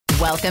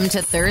Welcome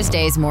to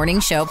Thursday's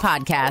Morning Show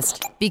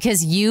podcast,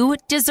 because you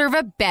deserve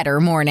a better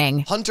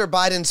morning. Hunter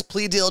Biden's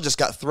plea deal just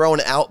got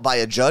thrown out by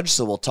a judge,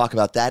 so we'll talk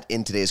about that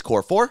in today's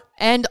Core 4.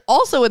 And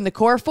also in the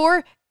Core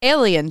 4,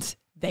 aliens.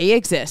 They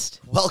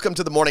exist. Welcome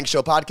to the Morning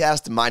Show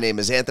podcast. My name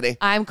is Anthony.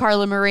 I'm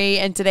Carla Marie,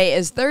 and today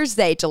is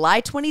Thursday, July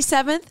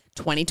 27th,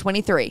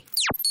 2023.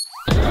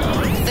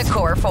 The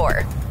Core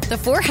 4. The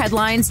 4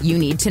 headlines you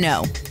need to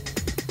know.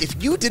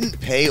 If you didn't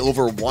pay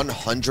over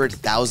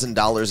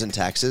 $100,000 in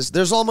taxes,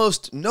 there's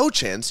almost no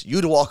chance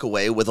you'd walk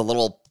away with a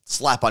little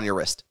slap on your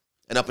wrist.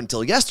 And up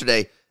until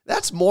yesterday,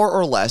 that's more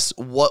or less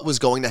what was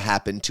going to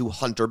happen to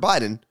Hunter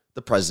Biden,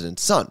 the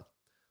president's son.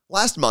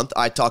 Last month,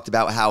 I talked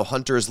about how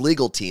Hunter's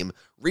legal team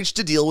reached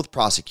a deal with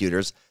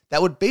prosecutors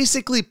that would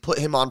basically put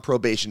him on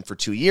probation for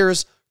 2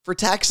 years for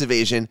tax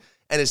evasion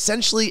and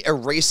essentially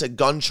erase a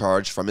gun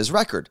charge from his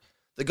record.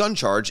 The gun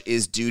charge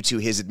is due to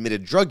his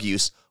admitted drug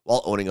use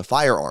while owning a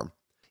firearm,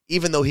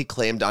 even though he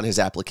claimed on his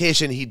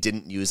application he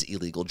didn't use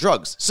illegal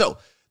drugs. So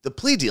the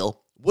plea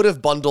deal would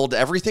have bundled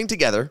everything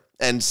together,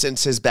 and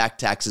since his back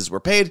taxes were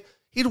paid,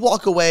 he'd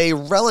walk away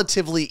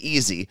relatively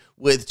easy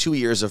with 2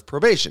 years of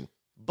probation.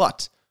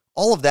 But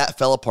all of that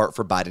fell apart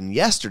for Biden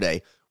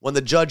yesterday when the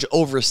judge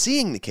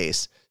overseeing the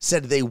case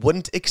said they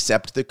wouldn't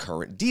accept the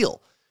current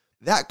deal.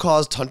 That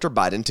caused Hunter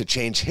Biden to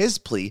change his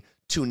plea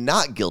to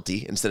not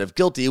guilty instead of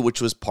guilty,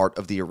 which was part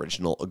of the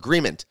original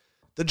agreement.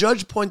 The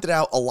judge pointed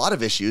out a lot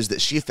of issues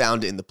that she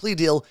found in the plea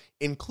deal,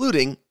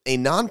 including a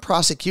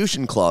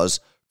non-prosecution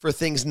clause for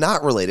things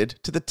not related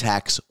to the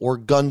tax or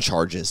gun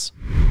charges.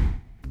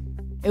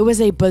 It was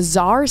a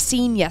bizarre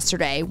scene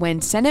yesterday when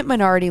Senate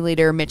Minority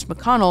Leader Mitch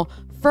McConnell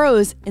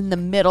froze in the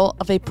middle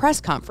of a press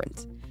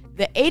conference.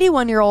 The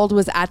 81-year-old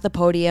was at the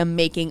podium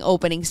making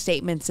opening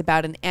statements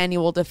about an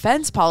annual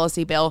defense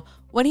policy bill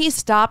when he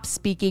stopped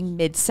speaking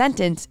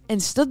mid-sentence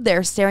and stood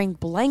there staring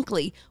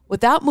blankly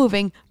without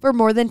moving for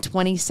more than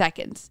 20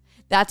 seconds.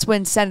 That's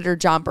when Senator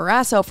John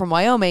Barrasso from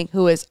Wyoming,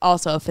 who is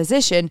also a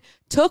physician,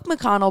 took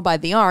McConnell by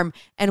the arm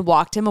and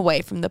walked him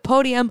away from the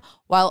podium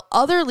while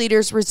other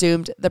leaders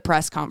resumed the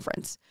press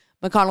conference.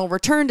 McConnell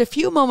returned a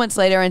few moments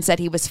later and said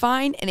he was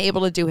fine and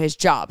able to do his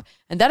job.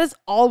 And that is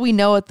all we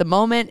know at the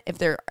moment. If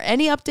there are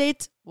any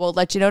updates, we'll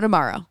let you know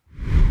tomorrow.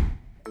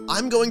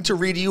 I'm going to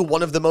read you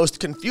one of the most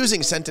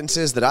confusing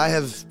sentences that I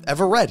have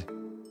ever read.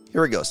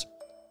 Here it goes.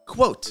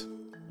 Quote,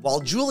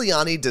 while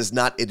Giuliani does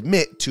not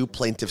admit to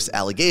plaintiff's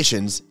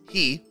allegations,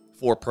 he,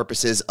 for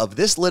purposes of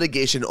this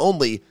litigation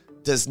only,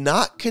 does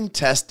not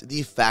contest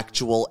the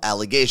factual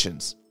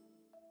allegations.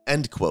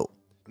 End quote.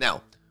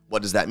 Now,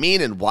 what does that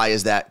mean, and why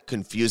is that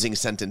confusing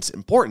sentence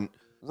important?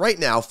 Right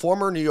now,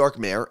 former New York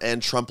mayor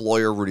and Trump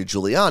lawyer Rudy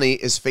Giuliani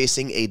is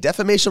facing a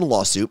defamation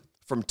lawsuit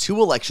from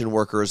 2 election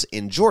workers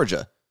in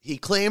Georgia. He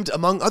claimed,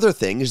 among other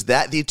things,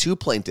 that the 2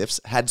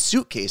 plaintiffs had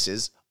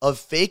suitcases of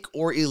fake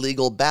or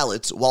illegal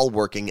ballots while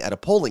working at a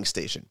polling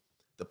station.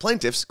 The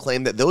plaintiffs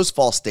claim that those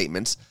false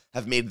statements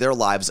have made their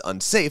lives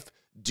unsafe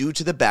due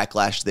to the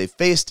backlash they've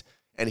faced,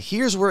 and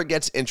here's where it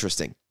gets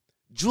interesting.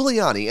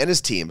 Giuliani and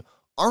his team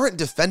aren't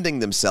defending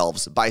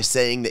themselves by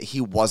saying that he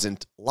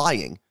wasn't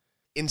lying.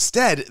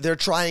 Instead, they're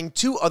trying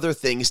 2 other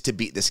things to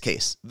beat this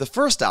case. The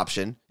first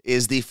option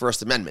is the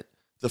First Amendment.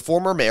 The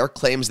former mayor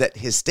claims that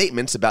his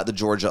statements about the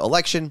Georgia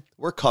election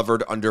were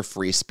covered under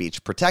free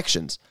speech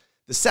protections.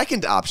 The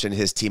second option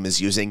his team is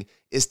using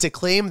is to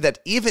claim that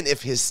even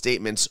if his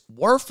statements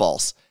were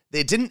false,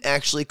 they didn't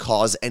actually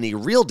cause any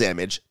real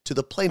damage to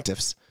the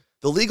plaintiffs.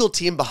 The legal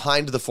team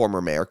behind the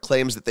former mayor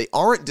claims that they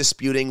aren't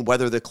disputing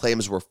whether the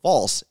claims were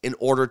false in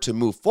order to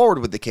move forward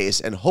with the case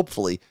and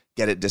hopefully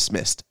get it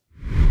dismissed.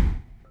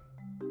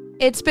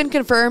 It's been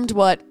confirmed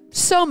what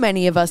so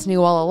many of us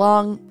knew all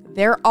along.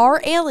 There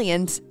are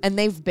aliens, and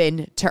they've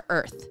been to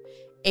Earth.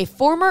 A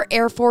former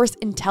Air Force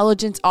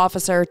intelligence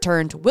officer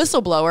turned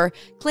whistleblower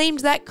claimed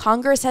that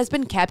Congress has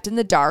been kept in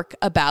the dark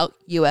about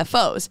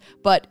UFOs.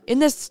 But in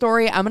this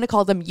story, I'm going to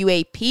call them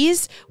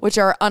UAPs, which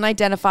are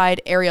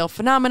unidentified aerial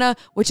phenomena,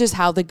 which is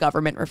how the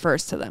government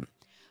refers to them.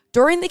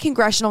 During the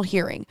congressional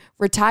hearing,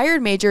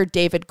 retired Major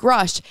David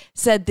Grush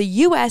said the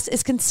U.S.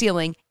 is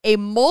concealing a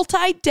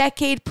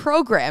multi-decade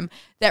program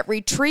that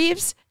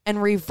retrieves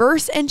and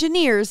reverse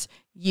engineers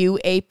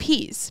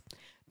UAPs.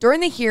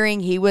 During the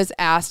hearing, he was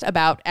asked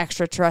about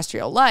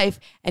extraterrestrial life,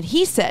 and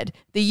he said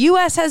the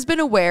U.S. has been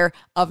aware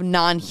of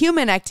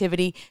non-human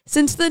activity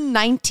since the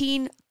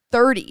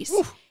 1930s.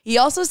 Oof. He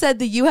also said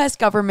the U.S.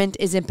 government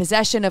is in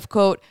possession of,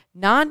 quote,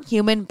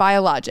 non-human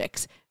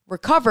biologics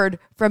recovered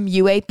from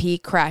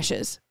UAP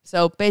crashes.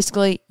 So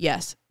basically,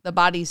 yes, the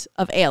bodies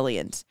of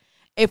aliens.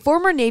 A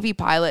former Navy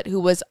pilot who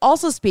was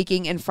also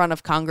speaking in front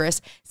of Congress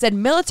said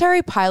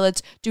military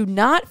pilots do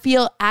not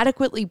feel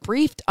adequately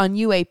briefed on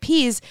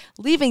UAPs,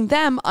 leaving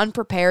them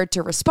unprepared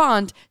to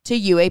respond to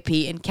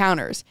UAP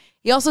encounters.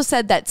 He also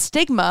said that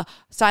stigma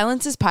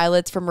silences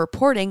pilots from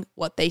reporting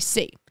what they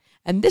see.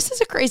 And this is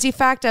a crazy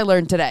fact I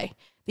learned today.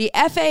 The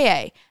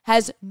FAA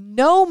has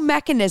no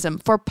mechanism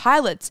for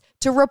pilots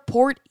to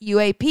report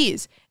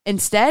UAPs.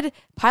 Instead,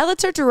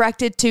 pilots are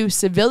directed to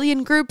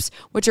civilian groups,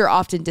 which are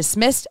often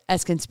dismissed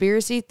as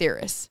conspiracy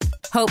theorists.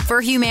 Hope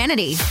for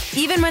humanity.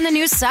 Even when the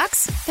news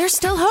sucks, there's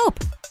still hope.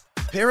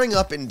 Pairing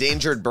up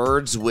endangered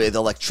birds with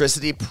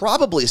electricity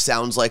probably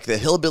sounds like the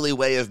hillbilly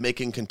way of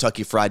making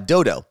Kentucky Fried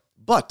Dodo.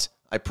 But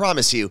I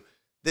promise you,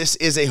 this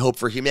is a hope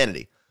for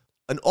humanity.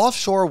 An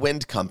offshore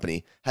wind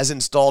company has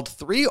installed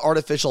 3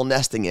 artificial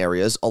nesting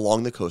areas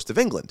along the coast of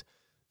England.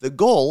 The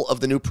goal of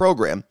the new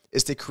program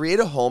is to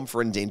create a home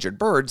for endangered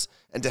birds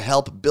and to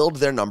help build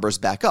their numbers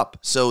back up.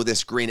 So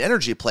this green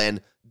energy plan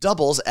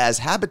doubles as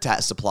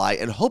habitat supply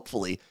and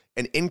hopefully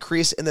an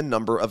increase in the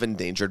number of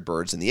endangered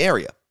birds in the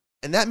area.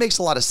 And that makes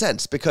a lot of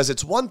sense because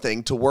it's one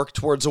thing to work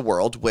towards a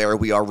world where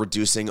we are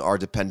reducing our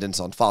dependence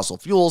on fossil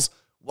fuels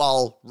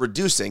while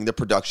reducing the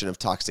production of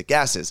toxic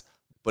gases.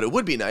 But it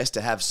would be nice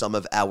to have some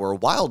of our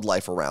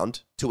wildlife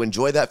around to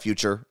enjoy that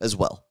future as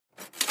well.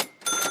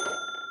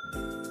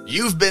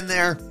 You've been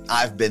there,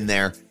 I've been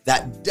there,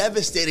 that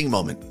devastating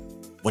moment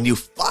when you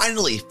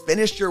finally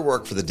finished your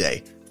work for the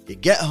day. You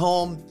get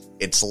home,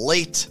 it's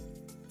late,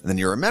 and then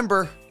you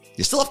remember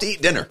you still have to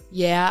eat dinner.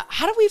 Yeah,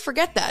 how do we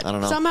forget that? I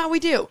don't know. Somehow we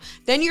do.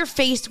 Then you're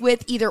faced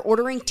with either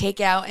ordering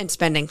takeout and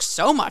spending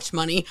so much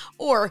money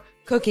or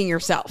cooking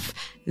yourself.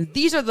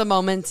 These are the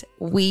moments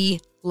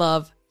we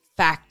love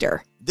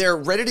Factor. Their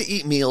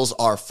ready-to-eat meals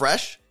are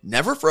fresh,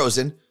 never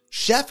frozen,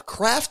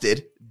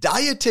 chef-crafted,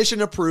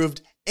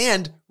 dietitian-approved,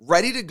 and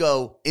ready to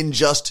go in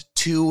just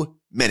 2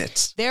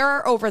 minutes. There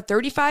are over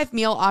 35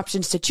 meal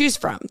options to choose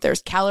from.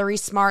 There's Calorie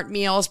Smart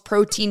meals,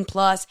 Protein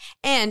Plus,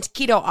 and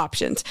keto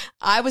options.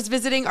 I was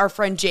visiting our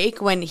friend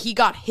Jake when he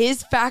got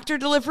his Factor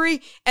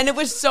delivery, and it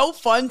was so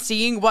fun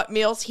seeing what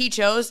meals he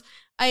chose.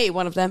 I ate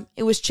one of them.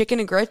 It was chicken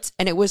and grits,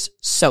 and it was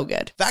so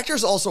good. Factor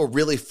is also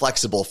really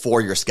flexible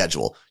for your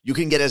schedule. You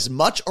can get as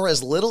much or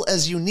as little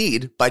as you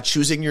need by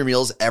choosing your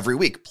meals every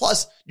week.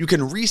 Plus, you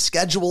can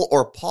reschedule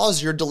or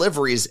pause your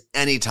deliveries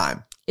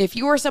anytime. If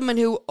you are someone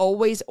who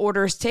always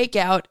orders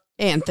takeout,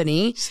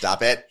 Anthony,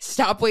 Stop it.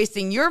 Stop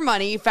wasting your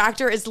money.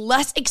 Factor is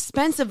less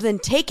expensive than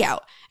takeout,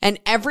 and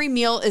every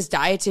meal is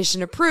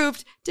dietitian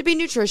approved to be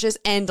nutritious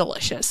and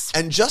delicious.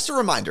 And just a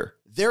reminder,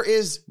 there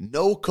is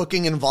no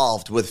cooking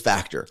involved with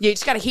Factor. You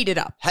just got to heat it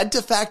up. Head to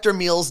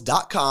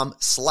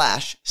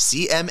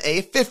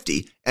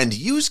factormeals.com/CMA50 and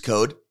use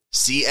code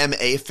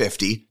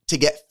CMA50 to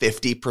get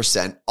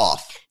 50%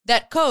 off.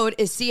 That code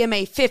is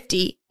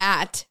CMA50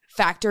 at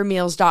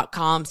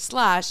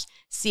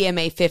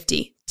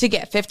factormeals.com/CMA50 to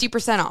get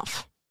 50%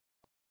 off.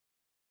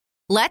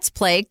 Let's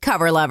play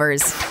Cover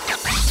Lovers.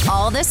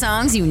 All the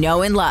songs you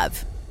know and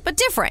love, but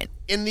different.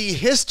 In the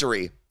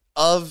history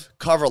of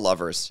Cover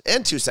Lovers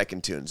and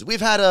 2-second tunes,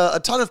 we've had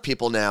a ton of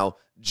people now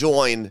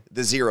join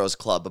the Zeros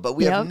Club, but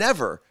we have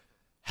never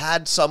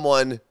had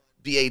someone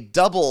be a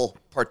double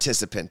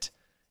participant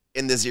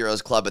in the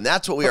Zeros Club, and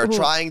that's what we are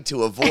trying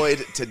to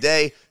avoid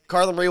today.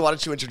 Carla Marie, why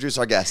don't you introduce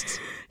our guests?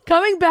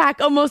 Coming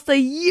back almost a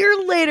year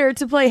later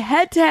to play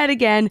head-to-head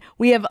again,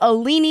 we have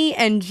Alini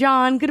and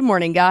John. Good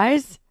morning,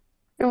 guys.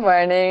 Good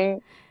morning.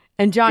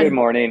 And John, good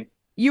morning.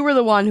 You were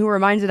the one who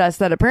reminded us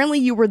that apparently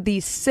you were the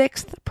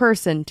 6th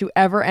person to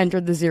ever enter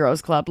the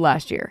Zeros Club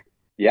last year.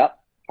 Yep.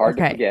 Hard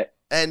to forget.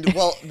 And,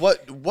 well,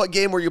 what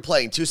game were you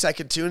playing?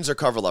 2-second tunes or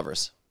Cover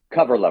Lovers?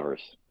 Cover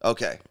Lovers.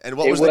 Okay. And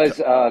what it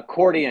was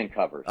accordion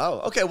covers.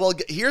 Oh, okay. Well,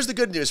 here's the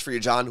good news for you,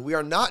 John. We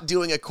are not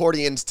doing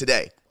accordions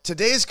today.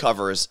 Today's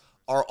covers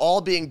are all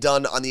being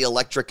done on the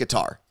electric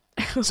guitar.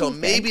 So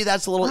maybe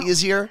that's a little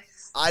easier.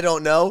 I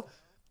don't know.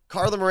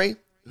 Carla Marie,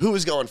 who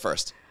is going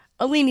first?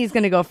 Alini's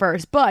going to go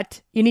first,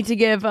 but you need to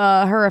give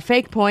her a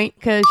fake point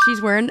because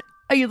she's wearing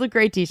a You Look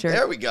Great t-shirt.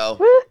 There we go.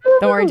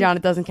 Don't worry, John,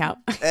 it doesn't count.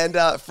 And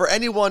for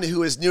anyone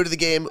who is new to the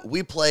game,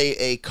 we play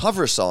a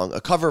cover song,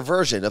 a cover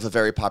version of a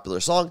very popular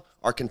song.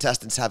 Our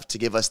contestants have to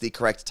give us the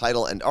correct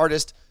title and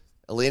artist.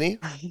 Alini,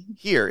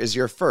 here is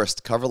your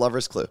first Cover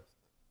Lovers clue.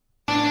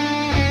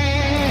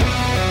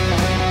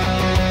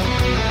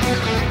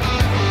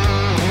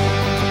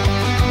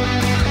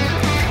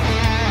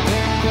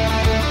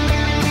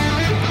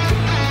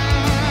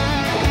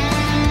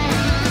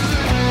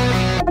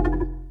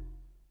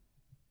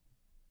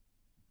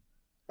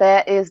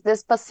 That is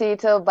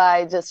Despacito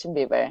by Justin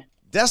Bieber.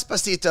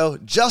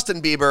 Despacito, Justin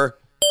Bieber,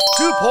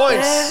 2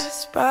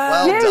 points.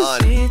 Well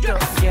done.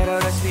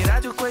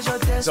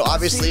 So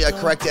obviously a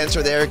correct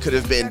answer there could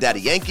have been Daddy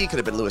Yankee, could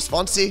have been Luis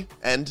Fonsi,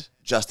 and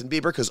Justin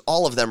Bieber, because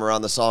all of them are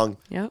on the song.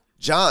 Yep.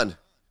 John,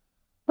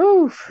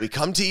 we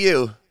come to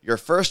you. Your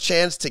first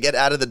chance to get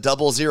out of the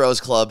Double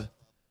Zeros Club.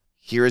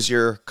 Here is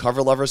your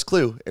Cover Lovers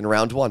clue in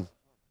round 1.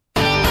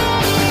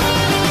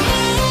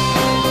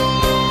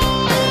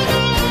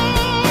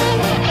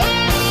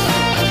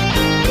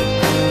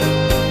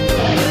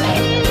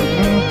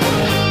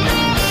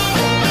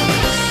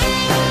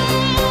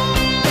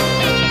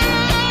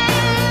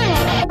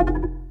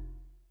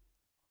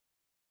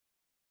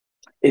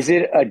 Is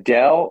it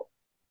Adele?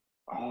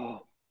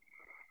 Oh.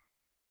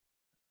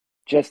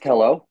 Just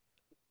Hello?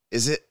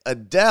 Is it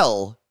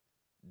Adele,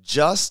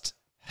 Just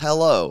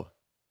Hello?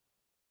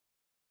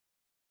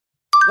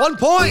 1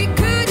 point!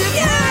 There we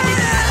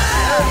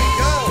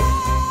go!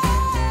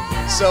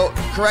 So,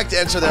 correct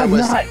answer there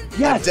was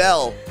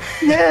Adele.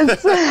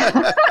 Yes.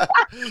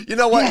 You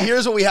know what?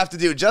 Here's what we have to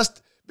do.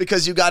 Just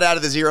because you got out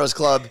of the Zeros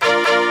Club.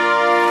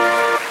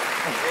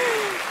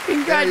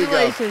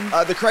 Congratulations.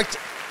 The correct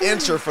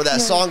answer for that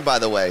song, by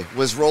the way,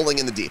 was Rolling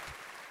in the Deep.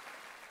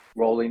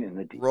 Rolling in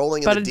the Deep.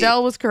 Rolling in But the Deep.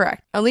 Adele was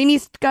correct.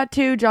 Alini's got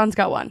 2, John's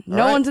got 1. No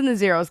right. one's in the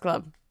Zeros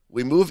Club.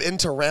 We move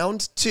into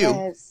round 2.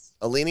 Yes.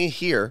 Alini,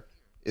 here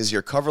is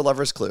your cover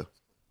lover's clue.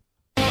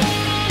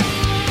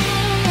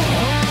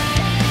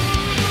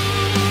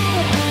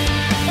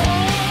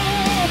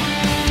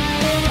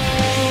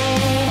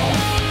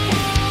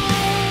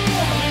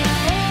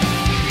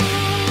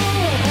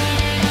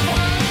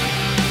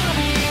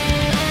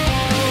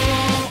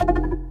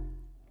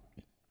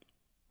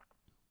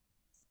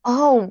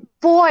 Oh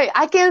boy,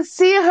 I can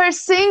see her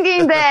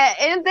singing that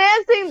and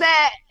dancing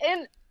that,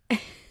 and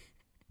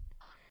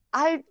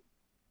I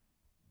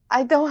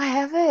don't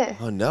have it.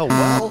 Oh, no.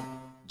 Well,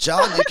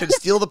 John, you can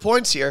steal the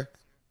points here.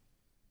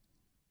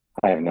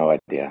 I have no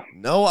idea.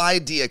 No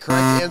idea.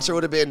 Correct answer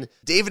would have been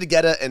David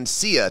Guetta and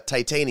Sia,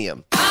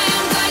 Titanium.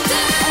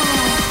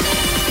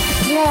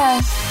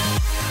 Yes.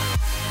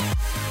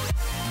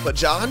 But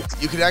John,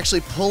 you can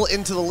actually pull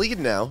into the lead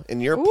now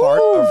in your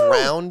part of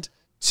round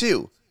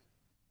 2.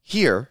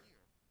 Here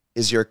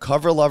is your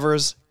cover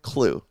lover's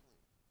clue.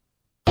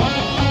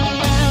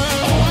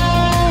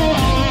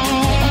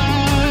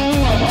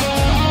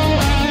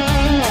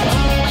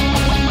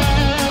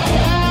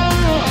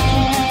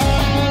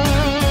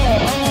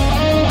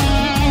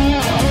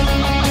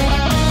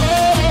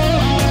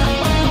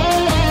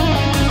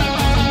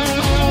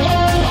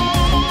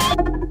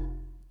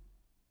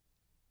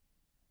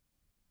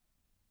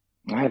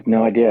 I have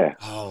no idea.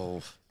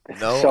 Oh,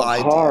 This no is so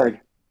idea. hard.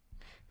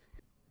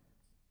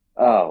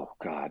 Oh,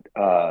 God.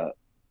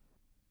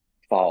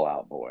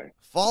 Fallout Boy.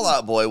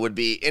 Fallout Boy would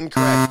be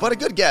incorrect, but a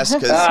good guess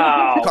because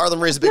Oh. Carla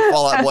Marie's a big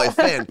Fallout Boy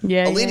fan.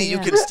 Yeah, you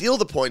can steal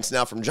the points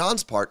now from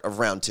John's part of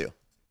round 2.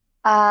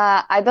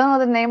 I don't know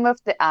the name of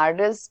the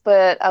artist,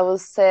 but I will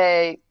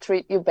say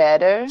Treat You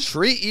Better.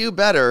 Treat You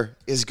Better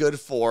is good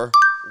for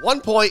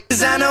 1 point.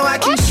 I know I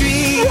can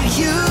treat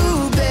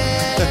you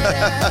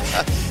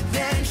better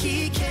than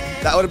he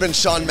can. That would have been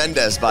Shawn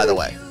Mendes, by the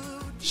way.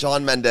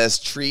 Shawn Mendes,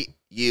 Treat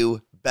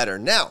You Better.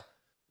 Now,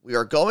 we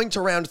are going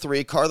to round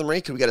 3. Carla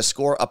Marie, can we get a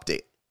score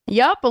update?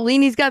 Yup,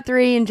 Alini's got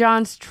 3 and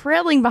John's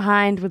trailing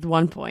behind with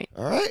 1 point.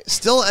 All right.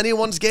 Still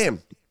anyone's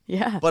game.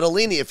 Yeah. But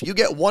Alini, if you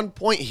get 1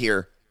 point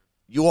here,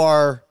 you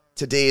are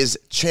today's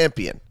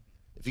champion.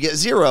 If you get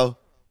 0,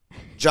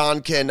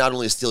 John can not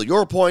only steal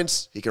your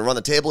points, he can run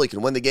the table, he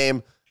can win the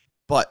game.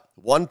 But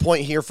 1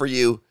 point here for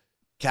you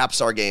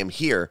caps our game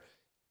here.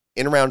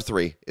 In round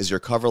 3 is your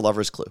cover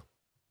lover's clue.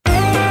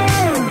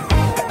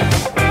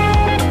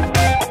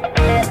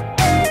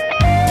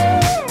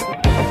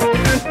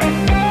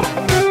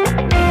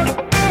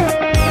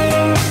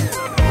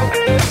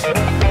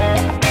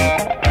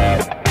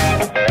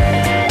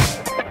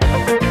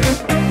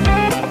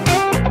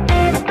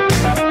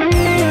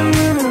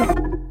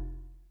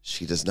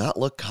 She does not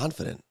look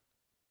confident.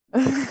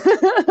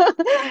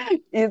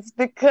 It's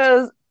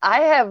because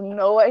I have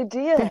no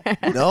idea.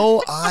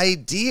 No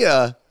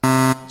idea.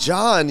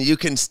 John, you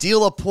can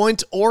steal a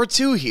point or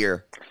 2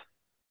 here.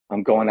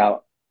 I'm going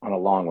out on a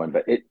long one,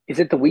 but is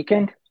it The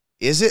Weeknd?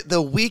 Is it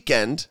The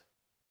Weeknd?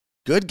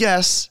 Good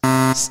guess.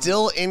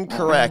 Still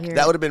incorrect. hear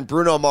That it. would have been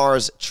Bruno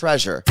Mars'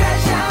 Treasure. But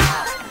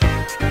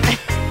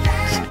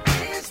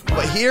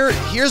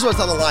here's what's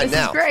on the line This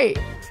now. is great.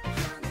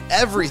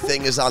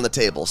 Everything is on the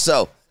table.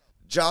 So,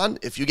 John,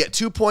 if you get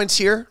 2 points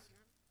here,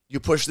 you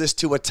push this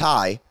to a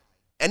tie.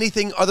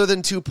 Anything other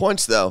than 2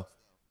 points, though,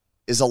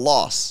 is a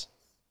loss.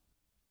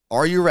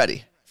 Are you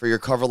ready for your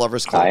cover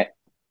lover's clue?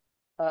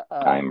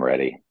 I'm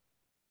ready.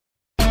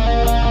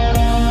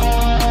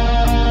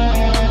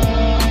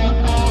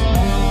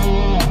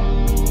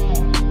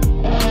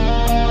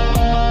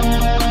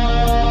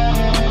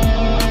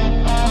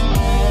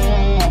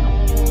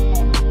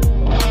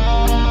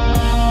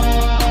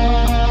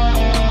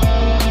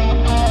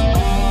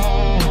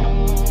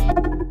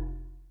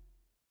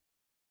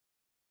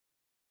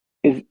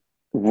 Is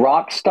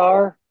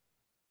Rockstar?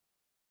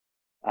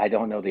 I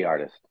don't know the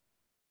artist.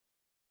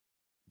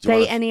 Do you Say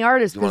wanna- any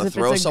artist, You want because to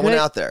if throw it's a someone good,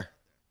 out there?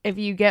 if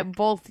you get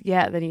both,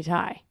 yeah, then you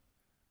tie.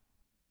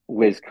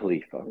 Wiz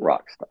Khalifa,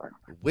 Rockstar.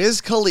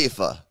 Wiz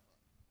Khalifa,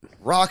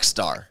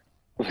 Rockstar.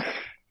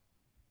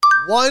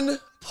 1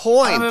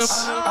 point.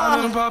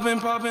 Rockstar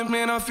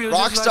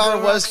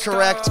was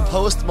correct.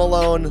 Post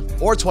Malone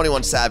or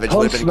 21 Savage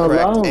would have been Post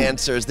correct Malone.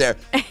 answers there.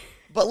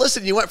 But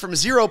listen, you went from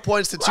 0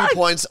 points to 2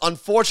 points.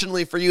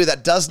 Unfortunately for you,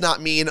 that does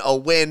not mean a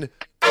win.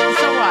 So what?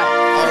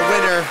 Our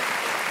winner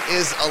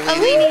is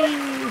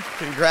Alini.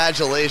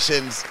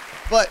 Congratulations.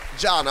 But,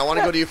 John, I want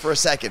to go to you for a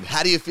second.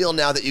 How do you feel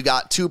now that you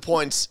got 2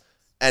 points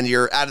and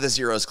you're out of the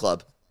Zeros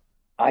Club?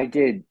 I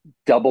did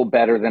double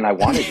better than I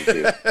wanted to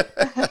do.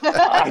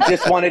 I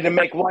just wanted to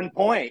make 1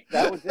 point.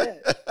 That was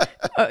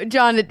it.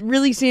 John, it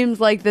really seems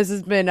like this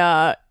has been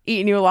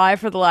eating you alive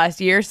for the last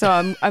year,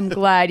 so I'm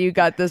glad you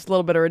got this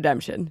little bit of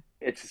redemption.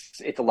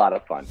 It's a lot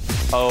of fun.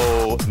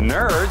 Oh,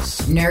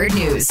 nerds. Nerd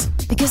news.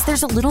 Because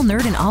there's a little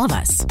nerd in all of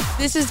us.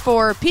 This is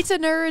for pizza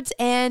nerds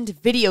and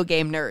video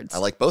game nerds. I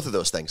like both of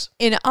those things.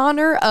 In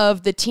honor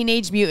of the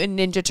Teenage Mutant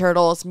Ninja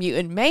Turtles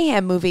Mutant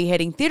Mayhem movie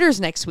hitting theaters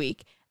next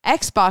week,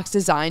 Xbox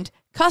designed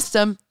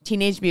custom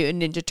Teenage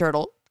Mutant Ninja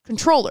Turtle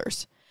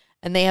controllers.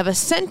 And they have a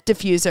scent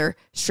diffuser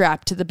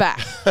strapped to the back.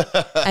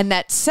 And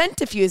that scent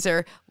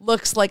diffuser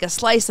looks like a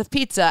slice of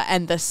pizza.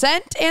 And the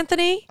scent,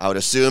 Anthony? I would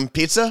assume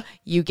pizza?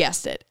 You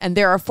guessed it. And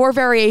there are 4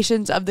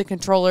 variations of the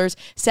controllers.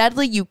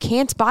 Sadly, you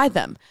can't buy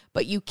them,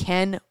 but you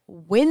can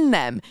win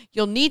them.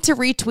 You'll need to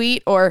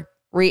retweet or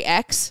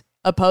re-X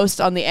a post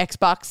on the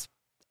Xbox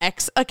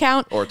X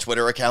account. Or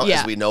Twitter account, Yeah.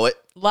 as we know it.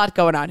 A lot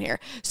going on here.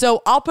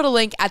 So I'll put a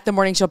link at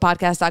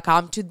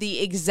themorningshowpodcast.com to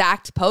the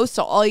exact post.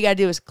 So all you got to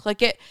do is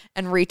click it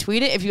and retweet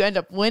it. If you end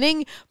up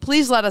winning,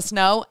 please let us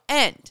know.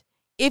 And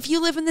if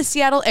you live in the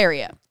Seattle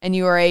area and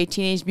you are a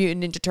Teenage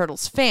Mutant Ninja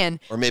Turtles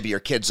fan, Or maybe your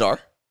kids are.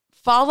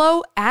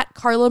 follow at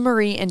Carla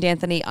Marie and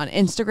Anthony on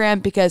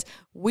Instagram because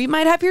we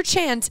might have your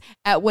chance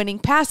at winning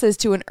passes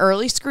to an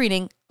early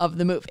screening of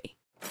the movie.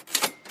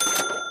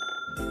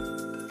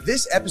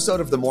 This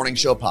episode of the Morning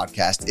Show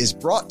podcast is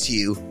brought to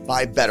you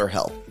by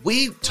BetterHelp.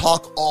 We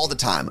talk all the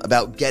time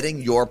about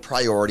getting your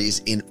priorities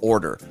in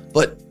order,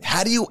 but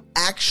how do you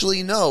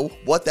actually know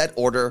what that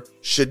order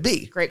should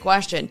be? Great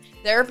question.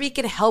 Therapy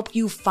can help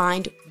you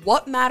find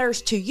what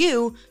matters to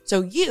you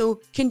so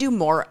you can do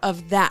more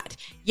of that.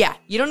 Yeah,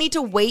 you don't need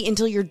to wait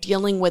until you're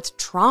dealing with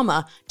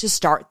trauma to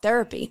start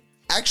therapy.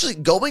 Actually,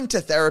 going to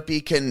therapy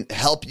can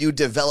help you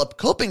develop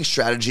coping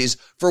strategies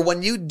for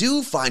when you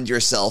do find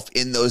yourself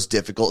in those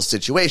difficult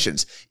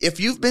situations. If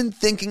you've been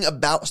thinking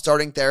about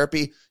starting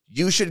therapy,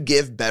 you should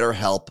give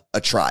BetterHelp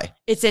a try.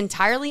 It's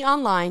entirely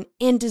online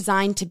and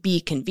designed to be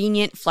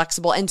convenient,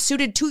 flexible, and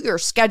suited to your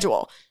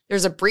schedule.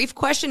 There's a brief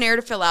questionnaire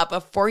to fill out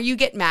before you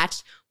get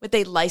matched with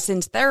a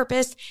licensed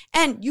therapist,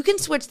 and you can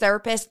switch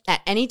therapists at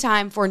any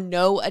time for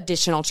no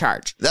additional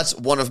charge. That's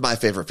one of my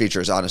favorite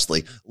features,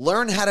 honestly.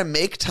 Learn how to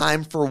make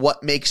time for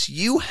what makes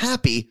you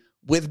happy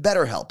with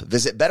BetterHelp.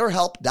 Visit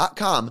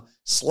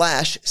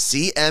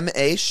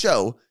BetterHelp.com/CMA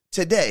show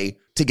today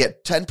to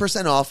get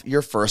 10% off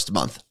your first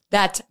month.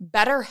 That's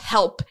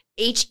BetterHelp,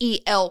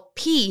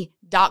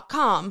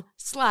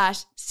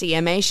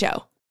 HELP.com/CMA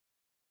show.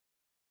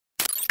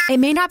 It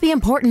may not be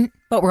important,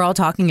 but we're all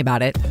talking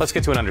about it. Let's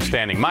get to an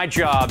understanding. My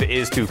job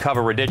is to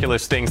cover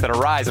ridiculous things that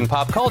arise in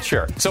pop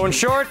culture. So in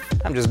short,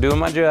 I'm just doing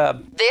my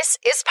job. This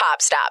is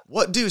Pop Stop.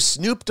 What do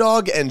Snoop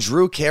Dogg and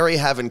Drew Carey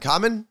have in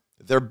common?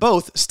 They're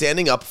both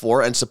standing up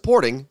for and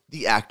supporting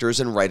the actors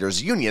and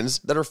writers unions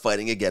that are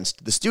fighting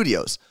against the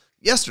studios.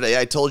 Yesterday,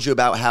 I told you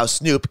about how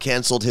Snoop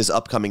canceled his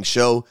upcoming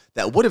show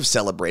that would have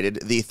celebrated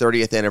the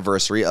 30th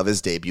anniversary of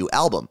his debut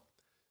album.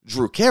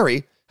 Drew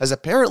Carey has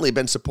apparently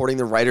been supporting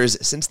the writers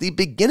since the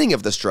beginning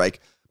of the strike,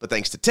 but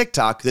thanks to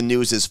TikTok, the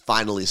news is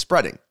finally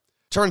spreading.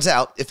 Turns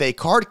out, if a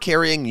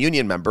card-carrying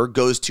union member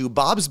goes to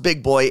Bob's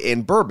Big Boy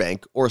in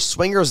Burbank or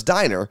Swinger's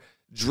Diner,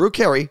 Drew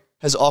Carey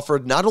has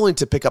offered not only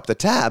to pick up the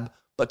tab,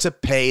 but to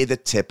pay the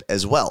tip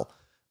as well.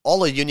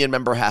 All a union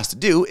member has to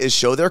do is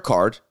show their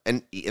card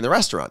and eat in the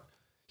restaurant.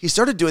 He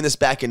started doing this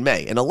back in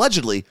May and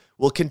allegedly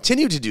will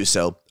continue to do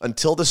so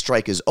until the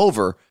strike is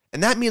over,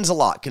 and that means a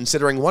lot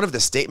considering one of the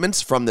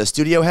statements from the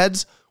studio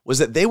heads was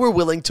that they were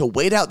willing to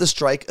wait out the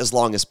strike as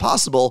long as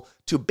possible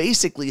to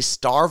basically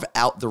starve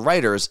out the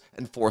writers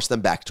and force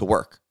them back to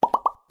work.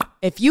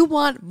 If you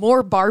want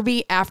more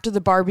Barbie after the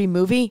Barbie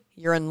movie,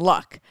 you're in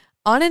luck.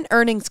 On an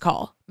earnings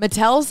call,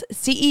 Mattel's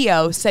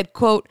CEO said,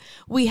 quote,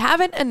 "We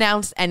haven't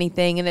announced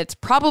anything and it's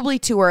probably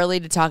too early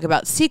to talk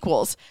about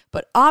sequels,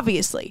 but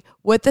obviously,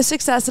 with the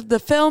success of the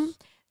film,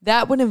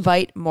 that would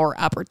invite more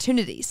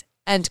opportunities."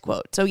 End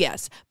quote. So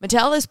yes,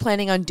 Mattel is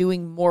planning on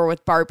doing more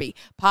with Barbie,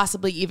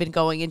 possibly even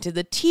going into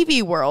the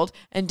TV world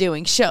and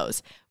doing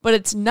shows. But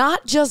it's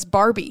not just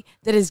Barbie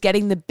that is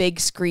getting the big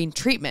screen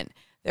treatment.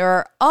 There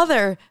are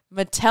other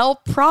Mattel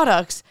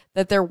products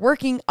that they're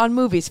working on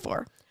movies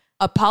for.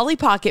 A Polly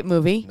Pocket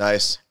movie,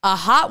 Nice. a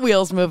Hot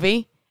Wheels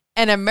movie,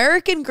 an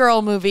American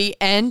Girl movie,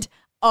 and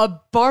a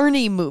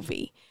Barney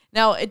movie.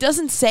 Now, it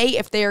doesn't say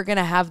if they are going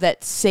to have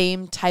that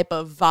same type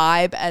of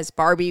vibe as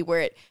Barbie where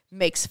it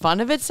makes fun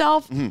of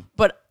itself,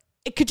 but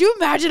could you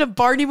imagine a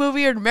Barney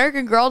movie or an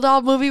American Girl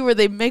doll movie where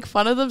they make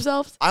fun of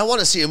themselves? I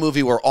want to see a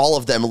movie where all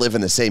of them live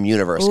in the same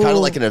universe, kind of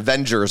like an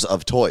Avengers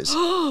of toys.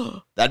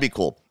 That'd be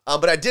cool.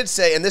 But I did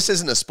say, and this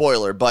isn't a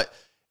spoiler, but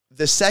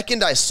the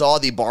second I saw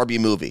the Barbie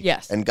movie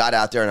and got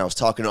out there and I was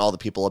talking to all the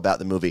people about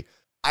the movie,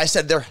 I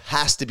said there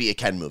has to be a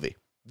Ken movie.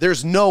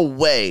 There's no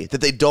way that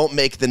they don't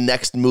make the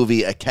next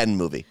movie a Ken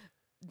movie.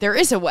 There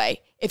is a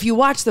way. If you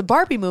watch the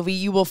Barbie movie,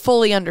 you will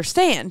fully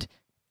understand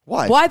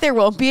why there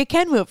won't be a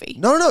Ken movie.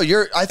 No.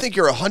 I think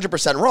you're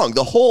 100% wrong.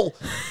 The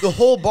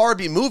whole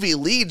Barbie movie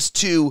leads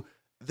to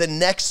the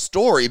next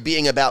story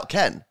being about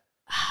Ken.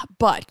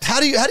 But how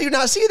do you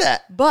not see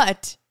that?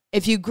 But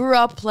if you grew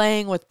up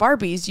playing with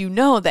Barbies, you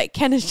know that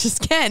Ken is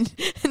just Ken,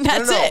 and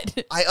that's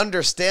it. I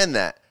understand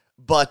that,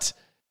 but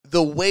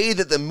the way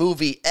that the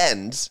movie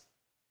ends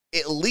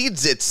it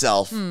leads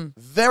itself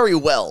very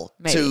well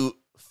to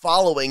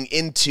following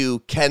into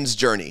Ken's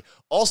journey.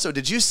 Also,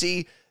 did you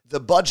see the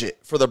budget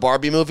for the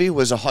Barbie movie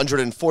was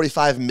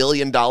 $145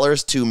 million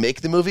to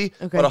make the movie,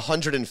 but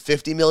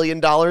 $150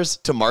 million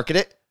to market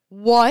it?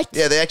 What?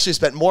 Yeah, they actually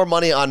spent more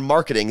money on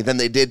marketing than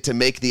they did to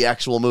make the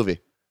actual movie.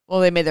 Well,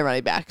 they made their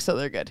money back, so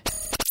they're good.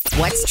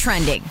 What's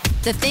trending?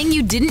 The thing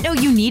you didn't know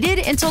you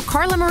needed until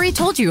Carla Marie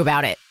told you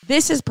about it.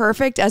 This is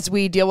perfect as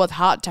we deal with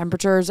hot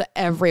temperatures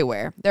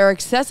everywhere. There are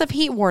excessive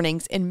heat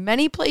warnings in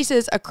many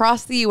places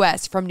across the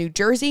U.S., from New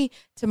Jersey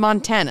to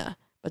Montana.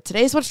 But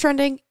today's What's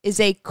Trending is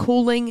a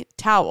cooling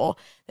towel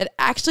that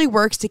actually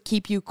works to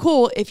keep you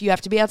cool if you have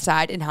to be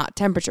outside in hot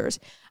temperatures.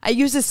 I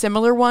used a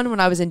similar one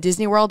when I was in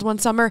Disney World one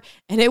summer,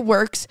 and it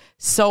works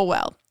so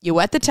well. You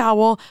wet the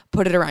towel,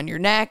 put it around your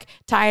neck,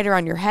 tie it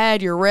around your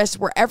head, your wrist,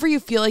 wherever you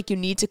feel like you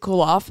need to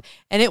cool off,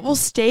 and it will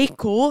stay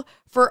cool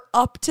for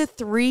up to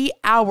 3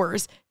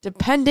 hours,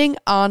 depending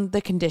on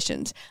the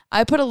conditions.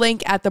 I put a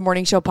link at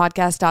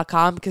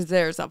themorningshowpodcast.com because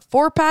there's a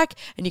 4-pack,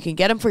 and you can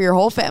get them for your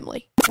whole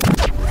family.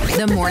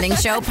 The Morning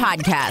Show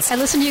Podcast. I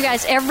listen to you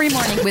guys every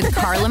morning With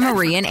Carla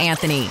Marie and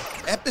Anthony.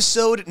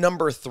 Episode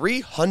number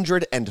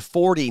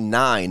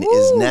 349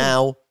 is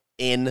now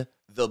in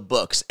the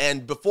books.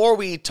 And before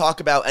we talk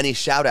about any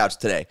shout outs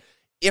today,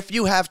 if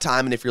you have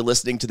time and if you're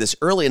listening to this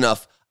early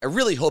enough, I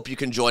really hope you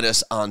can join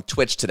us on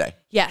Twitch today.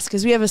 Yes,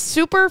 because we have a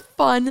super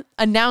fun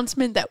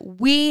announcement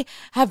that we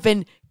have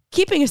been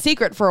keeping a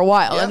secret for a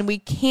while, and we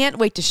can't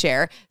wait to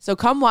share. So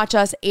come watch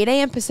us, 8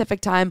 a.m. Pacific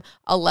time,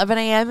 11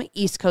 a.m.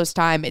 East Coast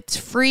time. It's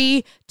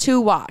free to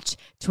watch.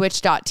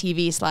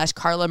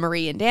 Twitch.tv/Carla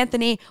Marie and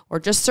Anthony, or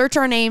just search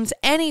our names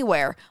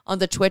anywhere on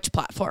the Twitch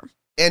platform.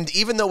 And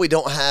even though we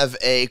don't have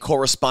a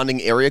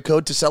corresponding area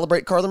code to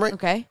celebrate Carla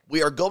Marie,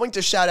 we are going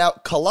to shout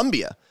out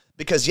Colombia,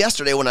 because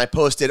yesterday when I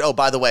posted, oh,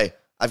 by the way,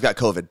 I've got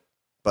COVID,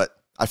 but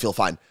I feel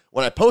fine.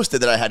 When I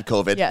posted that I had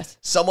COVID,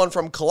 someone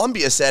from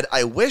Colombia said,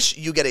 I wish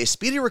you get a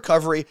speedy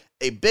recovery,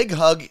 a big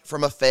hug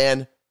from a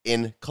fan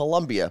in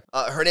Colombia.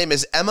 Her name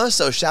is Emma,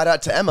 so shout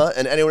out to Emma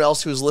and anyone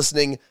else who's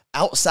listening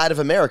outside of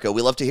America.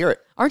 We love to hear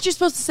it. Aren't you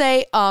supposed to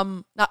say,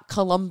 not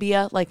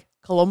Colombia, like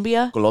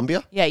Colombia?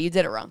 Colombia? Yeah, you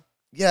did it wrong.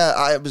 Yeah,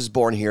 I was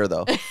born here,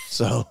 though,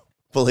 so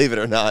believe it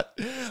or not.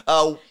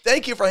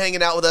 Thank you for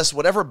hanging out with us.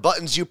 Whatever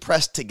buttons you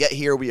pressed to get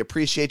here, we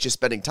appreciate you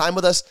spending time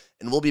with us,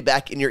 and we'll be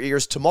back in your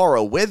ears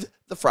tomorrow with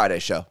The Friday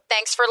Show.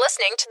 Thanks for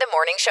listening to The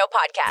Morning Show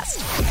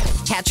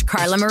Podcast. Catch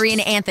Carla Marie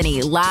and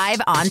Anthony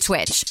live on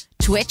Twitch.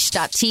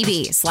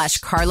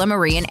 Twitch.tv/Carla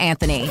Marie and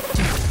Anthony.